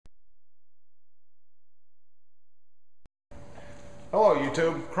Hello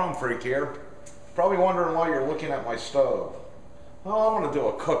YouTube, Chrome Freak here. Probably wondering why you're looking at my stove. Well, I'm going to do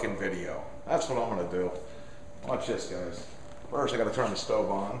a cooking video. That's what I'm going to do. Watch this, guys. First I got to turn the stove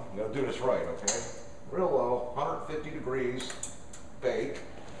on. I'm going to do this right, okay? Real low, 150 degrees, bake.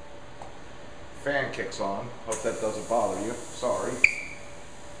 Fan kicks on. Hope that doesn't bother you. Sorry.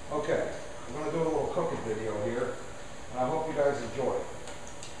 Okay, I'm going to do a little cooking video here, and I hope you guys enjoy it.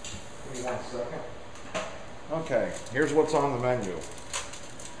 Give me 1 second. Okay, here's what's on the menu.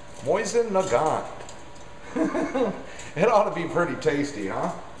 Mosin Nagant. It ought to be pretty tasty,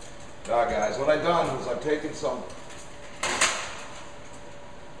 huh? Guys, what I've done is I've taken some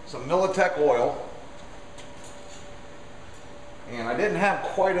Militech oil, and I didn't have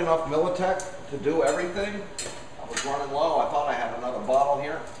quite enough Militech to do everything. I was running low. I thought I had another bottle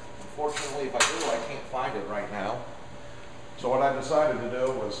here. Unfortunately, if I do, I can't find it right now. So what I decided to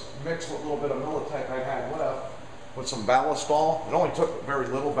do was mix a little bit of Militech I had left with some Ballistol. It only took very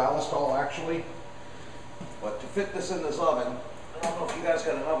little Ballistol actually. But to fit this in this oven, I don't know if you guys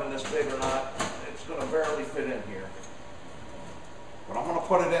got an oven this big or not, it's going to barely fit in here. But I'm going to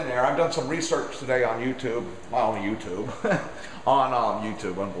put it in there. I've done some research today on YouTube, well, on YouTube, on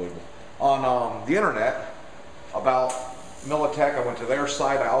YouTube, unbelievable, on the internet about Militech. I went to their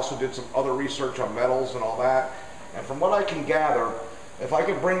site. I also did some other research on metals and all that. And from what I can gather, if I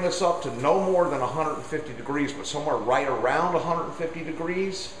could bring this up to no more than 150 degrees, but somewhere right around 150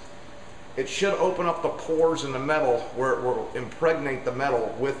 degrees, it should open up the pores in the metal where it will impregnate the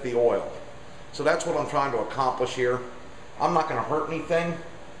metal with the oil. So that's what I'm trying to accomplish here. I'm not going to hurt anything.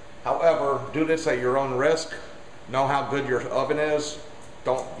 However, do this at your own risk. Know how good your oven is.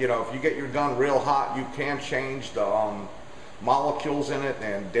 Don't, you know, if you get your gun real hot, you can change the molecules in it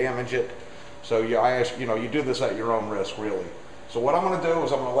and damage it. So you do this at your own risk, really. So what I'm going to do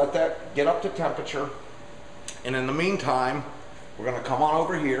is I'm going to let that get up to temperature, and in the meantime, we're going to come on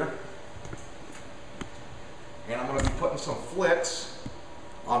over here, and I'm going to be putting some flits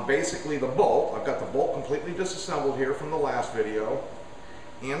on basically the bolt. I've got the bolt completely disassembled here from the last video,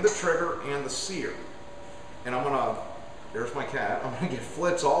 and the trigger and the sear. And I'm going to, there's my cat, I'm going to get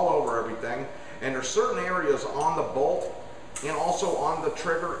flits all over everything, and there's certain areas on the bolt and also on the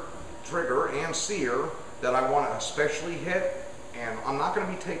trigger and sear that I want to especially hit. And I'm not going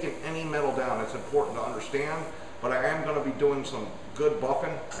to be taking any metal down. It's important to understand, but I am going to be doing some good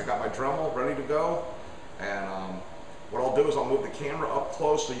buffing. I got my Dremel ready to go, and what I'll do is I'll move the camera up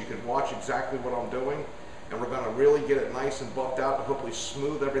close so you can watch exactly what I'm doing, and we're going to really get it nice and buffed out to hopefully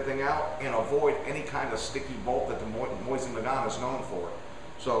smooth everything out and avoid any kind of sticky bolt that the Mosin Nagant is known for.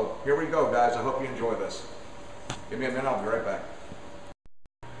 So here we go, guys. I hope you enjoy this. Give me a minute. I'll be right back.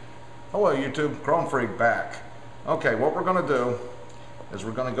 Hello YouTube, Chrome Freak back. Okay, what we're going to do is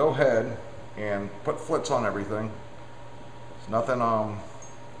we're going to go ahead and put flits on everything. It's nothing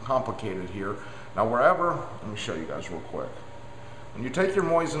complicated here. Now wherever, let me show you guys real quick. When you take your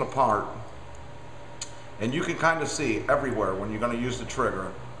Mosin apart, and you can kind of see everywhere when you're going to use the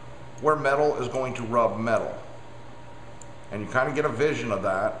trigger where metal is going to rub metal. And you kind of get a vision of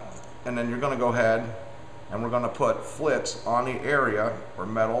that, and then you're going to go ahead and we're going to put flits on the area where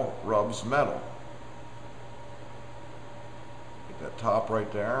metal rubs metal. Get that top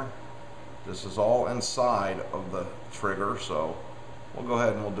right there. This is all inside of the trigger, so we'll go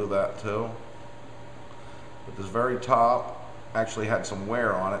ahead and we'll do that too. But this very top actually had some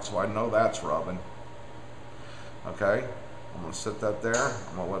wear on it, so I know that's rubbing. Okay, I'm going to set that there.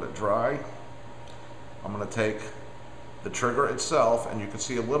 I'm going to let it dry. I'm going to take the trigger itself, and you can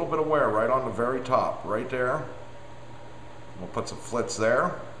see a little bit of wear right on the very top, right there. We'll put some flits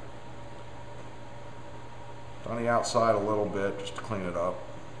there. On the outside a little bit, just to clean it up.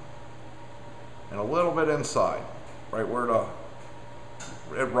 And a little bit inside, right where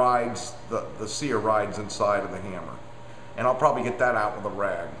it rides, the sear rides inside of the hammer. And I'll probably get that out with a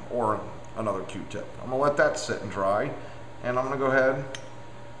rag or another Q-tip. I'm going to let that sit and dry, and I'm going to go ahead.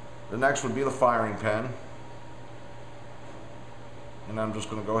 The next would be the firing pin. And I'm just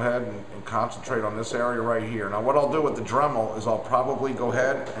going to go ahead and concentrate on this area right here. Now what I'll do with the Dremel is I'll probably go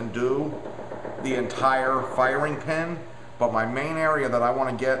ahead and do the entire firing pin, but my main area that I want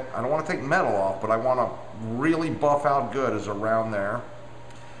to get, I don't want to take metal off, but I want to really buff out good is around there.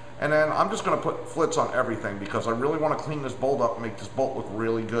 And then I'm just going to put flits on everything because I really want to clean this bolt up and make this bolt look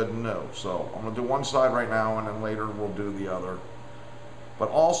really good and new. So I'm going to do one side right now, and then later we'll do the other.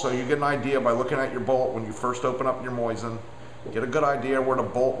 But also you get an idea by looking at your bolt when you first open up your Mosin. Get a good idea where the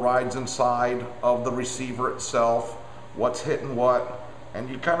bolt rides inside of the receiver itself, what's hitting what, and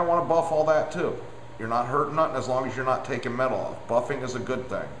you kind of want to buff all that too. You're not hurting nothing as long as you're not taking metal off. Buffing is a good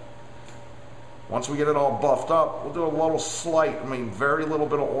thing. Once we get it all buffed up, we'll do a little slight, very little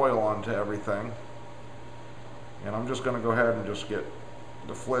bit of oil onto everything. And I'm just going to go ahead and just get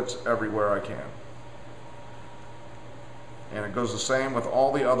the flits everywhere I can. And it goes the same with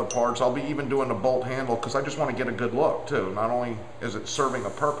all the other parts. I'll be even doing the bolt handle because I just want to get a good look too. Not only is it serving a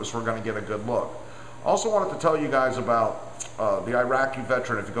purpose, we're going to get a good look. Also wanted to tell you guys about the Iraqi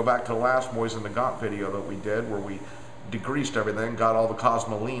veteran. If you go back to the last Mosin Nagant video that we did where we degreased everything, got all the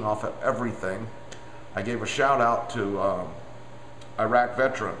cosmoline off of everything, I gave a shout out to Iraq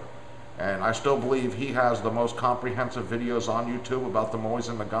veteran, and I still believe he has the most comprehensive videos on YouTube about the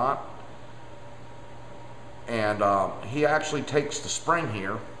Mosin Nagant. And he actually takes the spring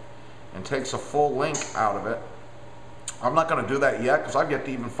here and takes a full link out of it. I'm not going to do that yet because I've yet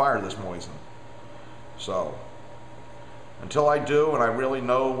to even fire this Mosin. So until I do and I really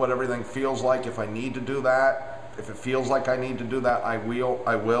know what everything feels like, if I need to do that, if it feels like I need to do that, I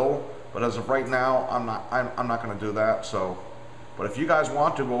will. But as of right now, I'm not going to do that. So, but if you guys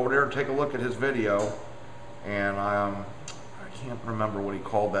want to, go over there and take a look at his video. And I can't remember what he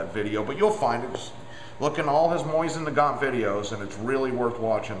called that video, but you'll find it. Just look in all his Mosin Nagant videos, and it's really worth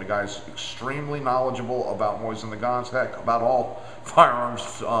watching. The guy's extremely knowledgeable about Mosin Nagants, heck, about all firearms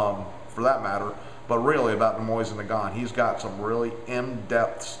for that matter, but really about the Mosin Nagant. He's got some really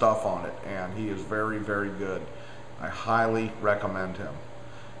in-depth stuff on it, and he is very, very good. I highly recommend him.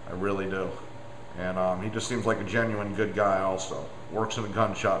 I really do. And he just seems like a genuine good guy also. Works in a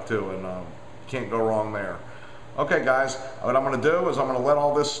gun shop too, and can't go wrong there. Okay guys, what I'm going to do is I'm going to let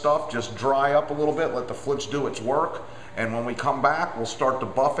all this stuff just dry up a little bit, let the flits do its work, and when we come back we'll start the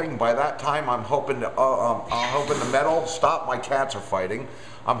buffing. By that time I'm hoping the metal, stop, my cats are fighting.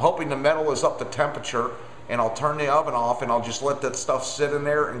 I'm hoping the metal is up to temperature, and I'll turn the oven off and I'll just let that stuff sit in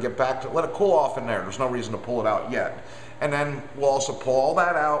there and get back to, let it cool off in there. There's no reason to pull it out yet. And then we'll also pull all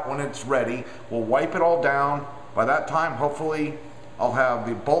that out when it's ready. We'll wipe it all down. By that time, hopefully, I'll have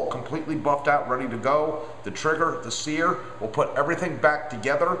the bolt completely buffed out, ready to go. The trigger, the sear, we'll put everything back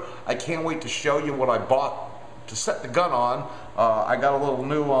together. I can't wait to show you what I bought to set the gun on. I got a little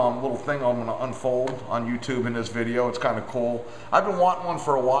new little thing I'm gonna unfold on YouTube in this video. It's kind of cool. I've been wanting one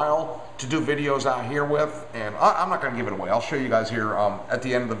for a while to do videos out here with, and I'm not gonna give it away. I'll show you guys here at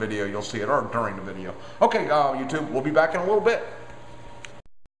the end of the video. You'll see it, or during the video. Okay, YouTube, we'll be back in a little bit.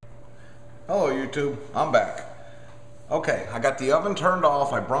 Hello, YouTube, I'm back. Okay, I got the oven turned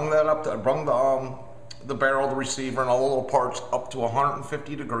off. I brung that up to, I brung the barrel, the receiver, and all the little parts up to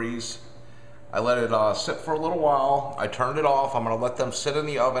 150 degrees. I let it sit for a little while. I turned it off. I'm going to let them sit in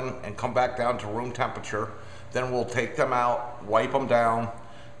the oven and come back down to room temperature. Then we'll take them out, wipe them down,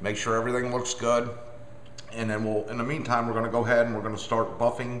 make sure everything looks good. And then in the meantime, we're going to go ahead and we're going to start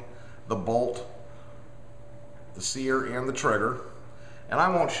buffing the bolt, the sear, and the trigger. And I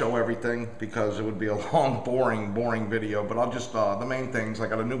won't show everything because it would be a long, boring video, but I'll just, the main things. I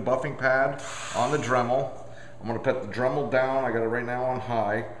got a new buffing pad on the Dremel. I'm going to put the Dremel down. I got it right now on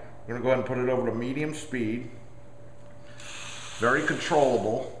high. I'm going to go ahead and put it over to medium speed. Very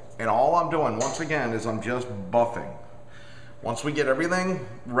controllable. And all I'm doing, once again, is I'm just buffing. Once we get everything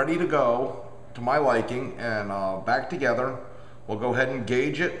ready to go, to my liking, and back together, we'll go ahead and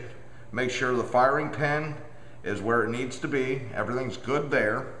gauge it, make sure the firing pin is where it needs to be. Everything's good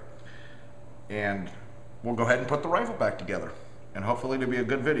there. And we'll go ahead and put the rifle back together. And hopefully it'll be a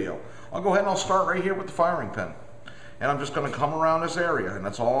good video. I'll go ahead and I'll start right here with the firing pin. And I'm just going to come around this area, and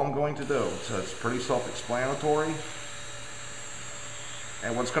that's all I'm going to do. So it's pretty self-explanatory.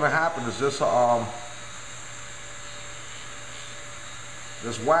 And what's going to happen is this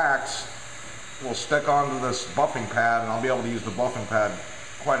wax will stick onto this buffing pad, and I'll be able to use the buffing pad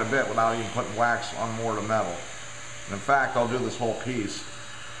quite a bit without even putting wax on more to metal. And in fact, I'll do this whole piece.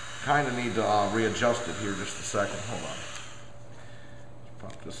 Kind of need to readjust it here just a second. Hold on. Let's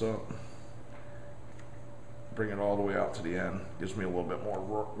pop this up. Bring it all the way out to the end. Gives me a little bit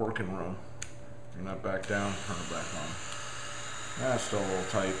more working room. Bring that back down, turn it back on. That's still a little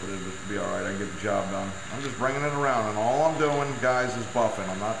tight, but it'll be alright. I can get the job done. I'm just bringing it around, and all I'm doing, guys, is buffing.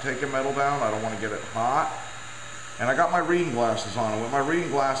 I'm not taking metal down. I don't want to get it hot. And I got my reading glasses on, and with my reading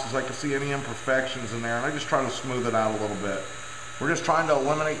glasses I can see any imperfections in there, and I just try to smooth it out a little bit. We're just trying to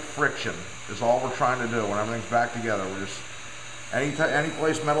eliminate friction is all we're trying to do when everything's back together. We're just, any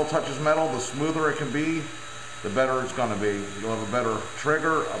place metal touches metal, the smoother it can be, the better it's going to be. You'll have a better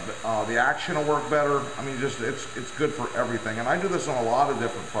trigger, the action will work better. I mean, just it's good for everything. And I do this on a lot of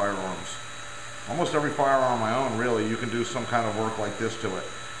different firearms. Almost every firearm I own, really, you can do some kind of work like this to it.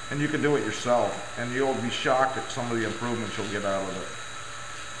 And you can do it yourself, and you'll be shocked at some of the improvements you'll get out of it.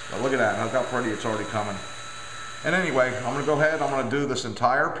 But look at that, look how pretty it's already coming. And anyway, I'm going to go ahead, I'm going to do this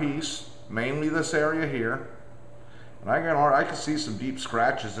entire piece, mainly this area here. And I can see some deep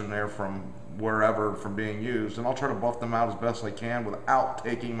scratches in there from wherever from being used, and I'll try to buff them out as best I can without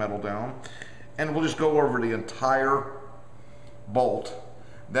taking metal down. And we'll just go over the entire bolt.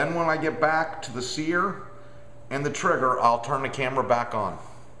 Then when I get back to the sear and the trigger, I'll turn the camera back on.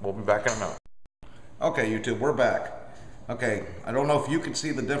 We'll be back in a minute. Okay, YouTube, we're back. Okay, I don't know if you can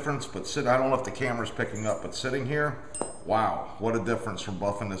see the difference, but I don't know if the camera's picking up, but sitting here, wow, what a difference from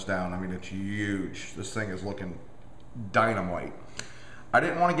buffing this down. I mean, it's huge. This thing is looking dynamite. I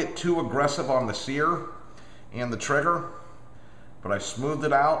didn't want to get too aggressive on the sear and the trigger, but I smoothed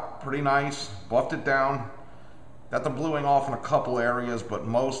it out pretty nice, buffed it down, got the bluing off in a couple areas, but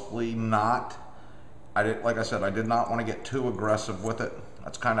mostly not. Like I said, I did not want to get too aggressive with it.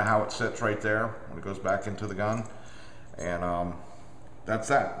 That's kind of how it sits right there when it goes back into the gun. And that's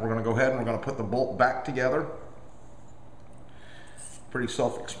that. We're going to go ahead and we're going to put the bolt back together. Pretty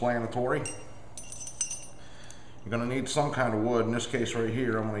self-explanatory. You're going to need some kind of wood. In this case right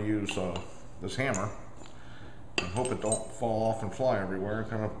here, I'm going to use this hammer. I hope it don't fall off and fly everywhere.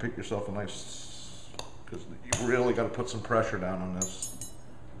 Kind of pick yourself a nice, because you really got to put some pressure down on this.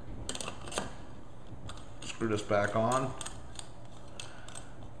 Screw this back on.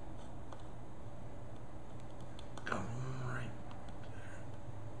 Come right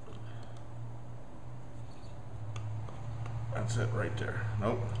there. That's it right there.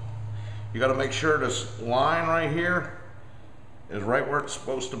 Nope. You got to make sure this line right here is right where it's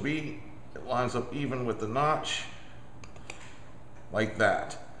supposed to be. It lines up even with the notch, like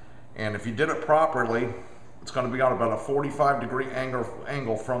that. And if you did it properly, it's going to be on about a 45-degree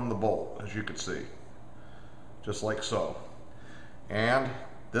angle from the bolt, as you can see. Just like so. And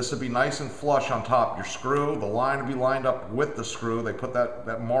this would be nice and flush on top. Your screw, the line would be lined up with the screw. They put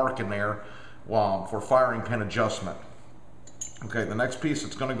that mark in there for firing pin adjustment. Okay, the next piece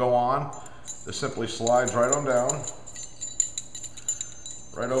that's going to go on, this simply slides right on down,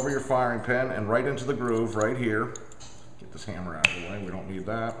 right over your firing pin and right into the groove right here. Get this hammer out of the way, we don't need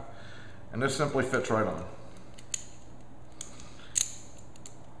that. And this simply fits right on,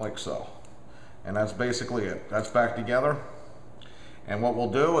 like so. And that's basically it. That's back together. And what we'll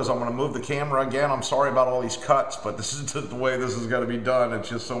do is I'm going to move the camera again. I'm sorry about all these cuts, but this is the way this is going to be done. It's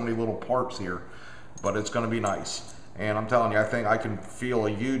just so many little parts here, but it's going to be nice. And I'm telling you, I think I can feel a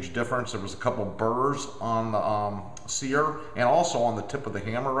huge difference. There was a couple burrs on the sear and also on the tip of the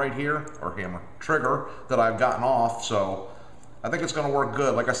hammer right here, or trigger, that I've gotten off. So I think it's going to work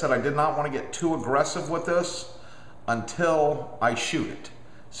good. Like I said, I did not want to get too aggressive with this until I shoot it.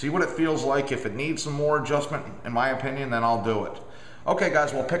 See what it feels like. If it needs some more adjustment, in my opinion, then I'll do it. Okay,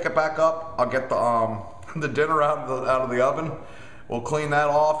 guys, we'll pick it back up. I'll get the dinner out of the oven. We'll clean that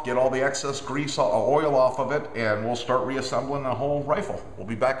off, get all the excess grease, oil off of it, and we'll start reassembling the whole rifle. We'll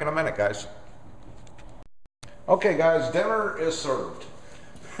be back in a minute, guys. Okay, guys, dinner is served.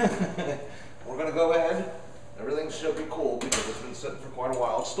 We're gonna go ahead. Everything should be cool because it's been sitting for quite a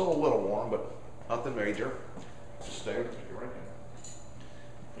while. It's still a little warm, but nothing major. Just stay right here.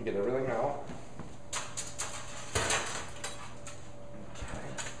 And get everything out. Okay,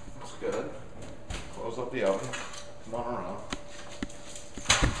 that's good. Close up the oven. Come on around.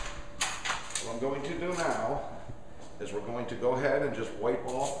 What I'm going to do now is we're going to go ahead and just wipe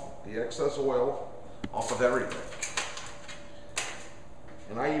off the excess oil off of everything.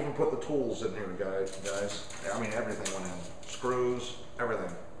 And I even put the tools in here, guys. I mean, everything went in. Screws, everything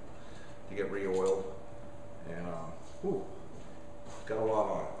to get re-oiled. And, got a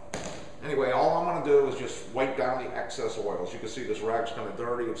lot on it. Anyway, all I'm going to do is just wipe down the excess oil. As you can see, this rag's kind of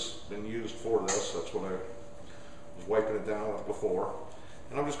dirty. It's been used for this. That's what I was wiping it down with before.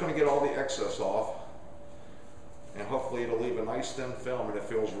 And I'm just going to get all the excess off. And hopefully it'll leave a nice thin film, and it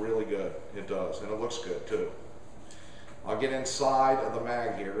feels really good. It does, and it looks good too. I'll get inside of the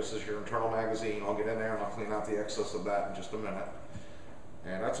mag here. This is your internal magazine. I'll get in there and I'll clean out the excess of that in just a minute.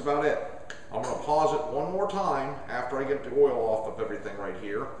 And that's about it. I'm going to pause it one more time after I get the oil off of everything right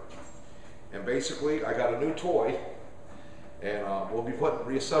here. And basically, I got a new toy, and we'll be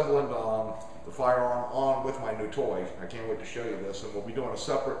reassembling the firearm on with my new toy. I can't wait to show you this, and we'll be doing a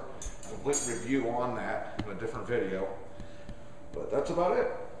separate complete review on that in a different video. But that's about it.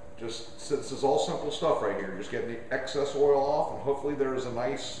 Just, this is all simple stuff right here. Just getting the excess oil off, and hopefully there's a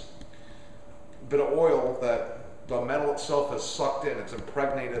nice bit of oil that the metal itself has sucked in. It's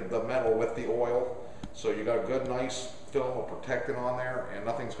impregnated the metal with the oil, so you got a good nice film of protectant on there, and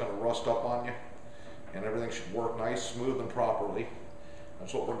nothing's going to rust up on you, and everything should work nice, smooth, and properly.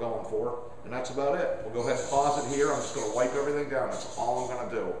 That's what we're going for, and that's about it. We'll go ahead and pause it here. I'm just gonna wipe everything down. That's all I'm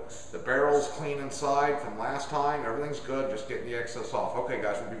gonna do. The barrel's clean inside from last time. Everything's good, just getting the excess off. Okay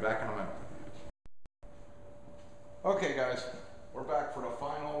guys, we'll be back in a minute. Okay guys, we're back for the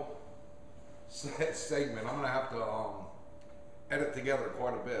final segment. I'm gonna have to edit together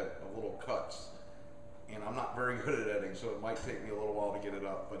quite a bit of little cuts. And I'm not very good at editing, so it might take me a little while to get it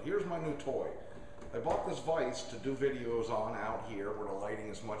up. But here's my new toy. I bought this vise to do videos on out here where the lighting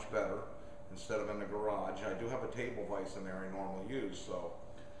is much better instead of in the garage. I do have a table vise in there I normally use, so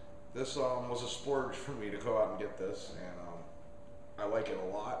this was a splurge for me to go out and get this, and I like it a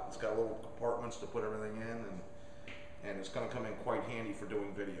lot. It's got little compartments to put everything in, and it's going to come in quite handy for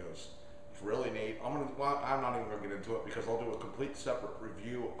doing videos. It's really neat. I'm not even going to get into it because I'll do a complete separate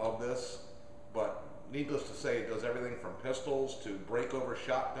review of this, but needless to say, it does everything from pistols to breakover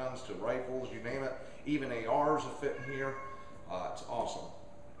shotguns to rifles, you name it. Even ARs will fit in here. It's awesome,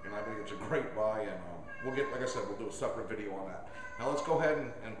 and I think it's a great buy. And we'll get, like I said, we'll do a separate video on that. Now let's go ahead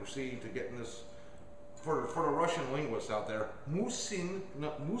and proceed to getting this for the Russian linguists out there. Mosin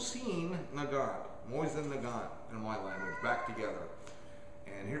Nagant, Mosin Nagant in my language, back together.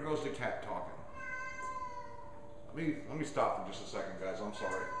 And here goes the cat talking. Let me stop for just a second, guys. I'm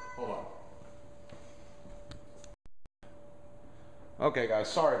sorry. Hold on. Okay guys,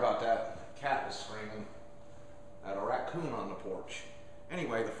 sorry about that. Cat was screaming at a raccoon on the porch.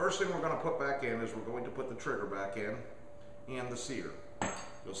 Anyway, the first thing we're going to put back in is we're going to put the trigger back in and the sear.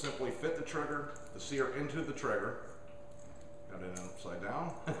 You'll simply fit the trigger, the sear into the trigger. Got it in upside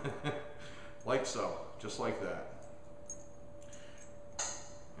down. Like so, just like that.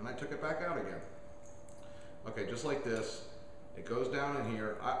 And I took it back out again. Okay, just like this. It goes down in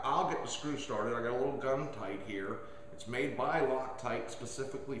here. I'll get the screw started. I got a little gun tight here. It's made by Loctite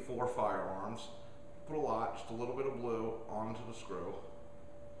specifically for firearms. Put a lot, just a little bit of blue onto the screw,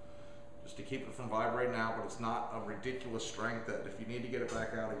 just to keep it from vibrating out, but it's not a ridiculous strength that if you need to get it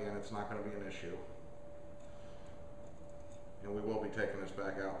back out again, it's not going to be an issue. And we will be taking this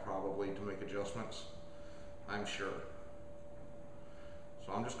back out probably to make adjustments, I'm sure.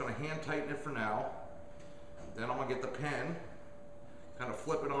 So I'm just going to hand tighten it for now. Then I'm going to get the pen, kind of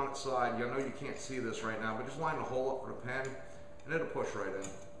flip it on its side. I know you can't see this right now, but just line the hole up for the pen and it'll push right in.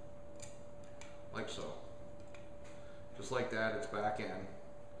 Like so. Just like that, it's back in.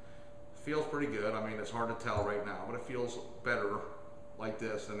 Feels pretty good. I mean, it's hard to tell right now, but it feels better like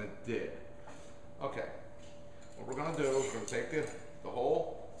this than it did. Okay. What we're going to do is we're going to take the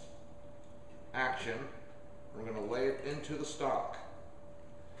whole action, we're going to lay it into the stock.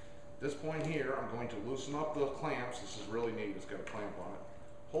 At this point here, I'm going to loosen up the clamps. This is really neat. It's got a clamp on it.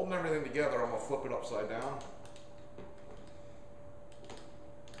 Holding everything together, I'm going to flip it upside down.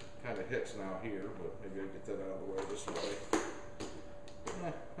 Kind of hits now here, but maybe I get that out of the way this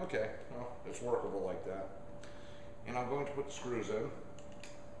way. Okay, well, it's workable like that. And I'm going to put the screws in.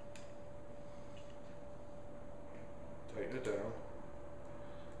 Tighten it down.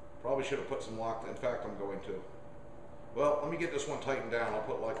 Probably should have put some lock. In fact, I'm going to. Well, let me get this one tightened down. I'll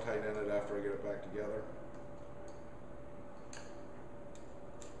put Loctite in it after I get it back together.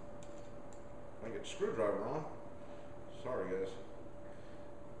 I get the screwdriver on. Sorry, guys.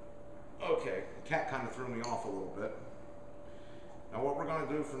 Okay, the cat kind of threw me off a little bit. Now what we're going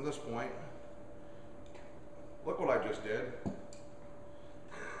to do from this point, look what I just did.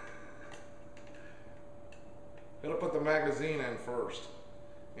 Gotta put the magazine in first,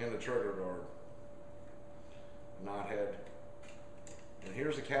 and the trigger guard. Knothead. And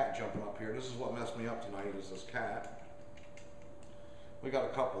here's a cat jumping up here. This is what messed me up tonight, is this cat. We got a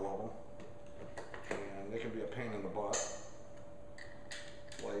couple of them, and they can be a pain in the butt,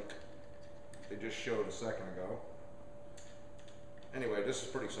 like they just showed a second ago. Anyway, this is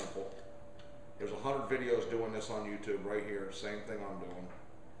pretty simple. There's 100 videos doing this on YouTube right here, same thing I'm doing.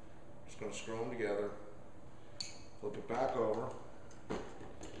 Just going to screw them together, flip it back over, and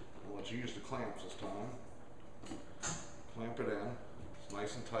let's use the clamps this time. Clamp it in. It's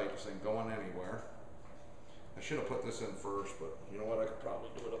nice and tight, this ain't going anywhere. I should have put this in first, but you know what, I could probably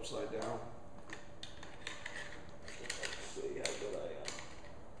do it upside down. Let's see how good I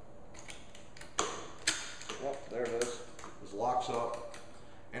am. Yep, there it is. This locks up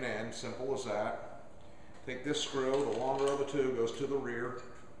and in, simple as that. Take this screw, the longer of the two goes to the rear.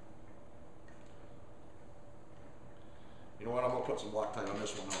 You know what, I'm going to put some Loctite on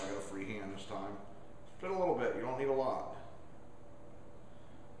this one now. I got a free hand this time. Fit a little bit, you don't need a lot.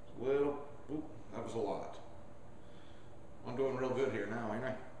 Little, oop, that was a lot. I'm doing real good here now, ain't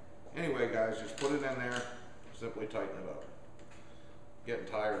I? Anyway, guys, just put it in there, simply tighten it up. Getting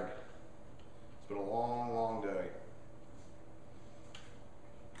tired. It's been a long, long day.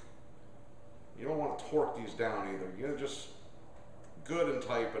 You don't want to torque these down either. You know, just good and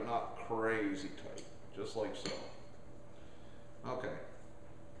tight, but not crazy tight, just like so. Okay,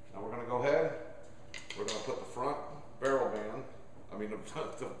 now we're going to go ahead. We're going to put the front barrel band,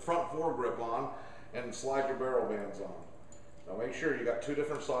 the front foregrip on, and slide your barrel bands on. Now make sure you got two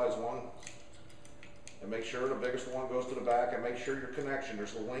different size ones, and make sure the biggest one goes to the back, and make sure your connection,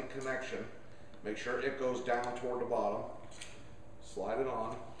 there's a link connection, make sure it goes down toward the bottom. Slide it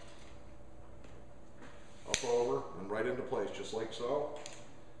on, up over, and right into place, just like so.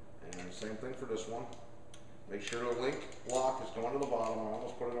 And same thing for this one. Make sure the link lock is going to the bottom. I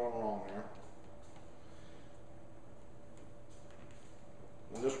almost put it on wrong there.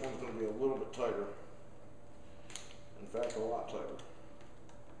 And this one's going to be a little bit tighter. In fact, a lot tighter.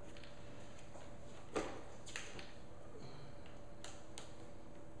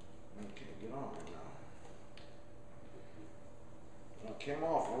 Okay, get on there now. Now, it came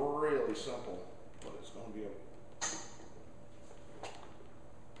off really simple, but it's going to be a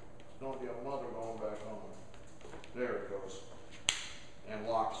mother going back on. There it goes. And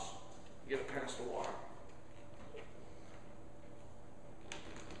locks. Get it past the lock.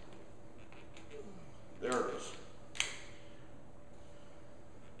 There it is.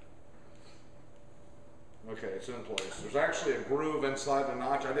 Okay, it's in place. There's actually a groove inside the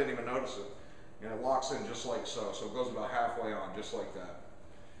notch. I didn't even notice it. And it locks in just like so. So it goes about halfway on, just like that.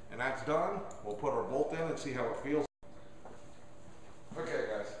 And that's done. We'll put our bolt in and see how it feels. Okay,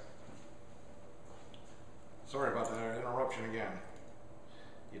 guys. Sorry about that interruption again.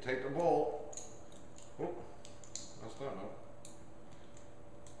 You take the bolt. Whoop, that's done though.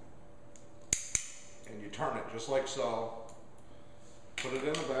 And you turn it just like so. Put it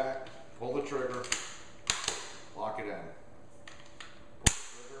in the back. Pull the trigger. Lock it in. Pull the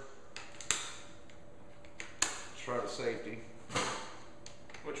trigger. Try the safety,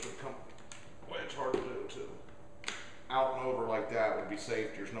 which would come. Well, it's hard to do too. Out and over like that would be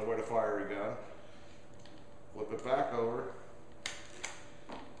safe. There's nowhere to fire your gun. Flip it back over.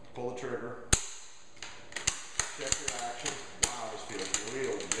 Pull the trigger. Check your action. Wow, this feels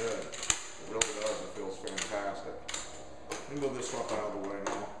really good. It really does. It feels fantastic. Let me move this stuff out of the way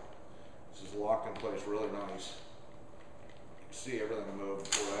now. This is locked in place really nice. You can see everything move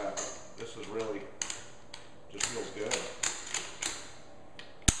before that. This is really, just feels good.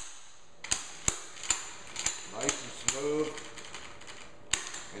 Nice and smooth.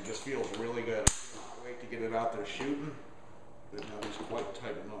 It just feels really good. I can't wait to get it out there shooting. But now it's quite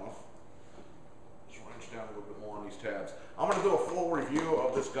tight enough. Just wrench down a little bit more on these tabs. I'm going to do a full review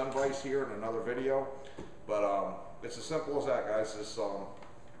of this gun vise here in another video. But it's as simple as that, guys. This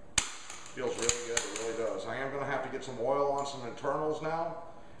feels really good. It really does. I am going to have to get some oil on some internals now,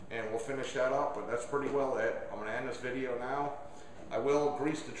 and we'll finish that up. But that's pretty well it. I'm going to end this video now. I will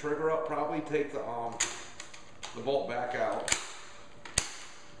grease the trigger up. Probably take the bolt back out.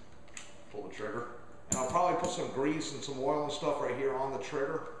 Pull the trigger. And I'll probably put some grease and some oil and stuff right here on the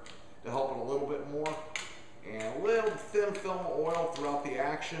trigger to help it a little bit more. And a little thin film of oil throughout the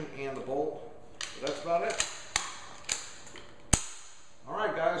action and the bolt. But that's about it.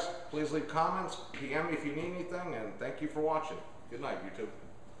 Alright guys, please leave comments, PM me if you need anything, and thank you for watching. Good night, YouTube.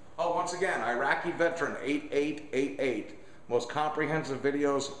 Oh, once again, Iraqi Veteran 8888. Most comprehensive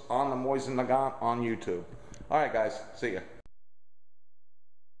videos on the Mosin Nagant on YouTube. Alright guys, see ya.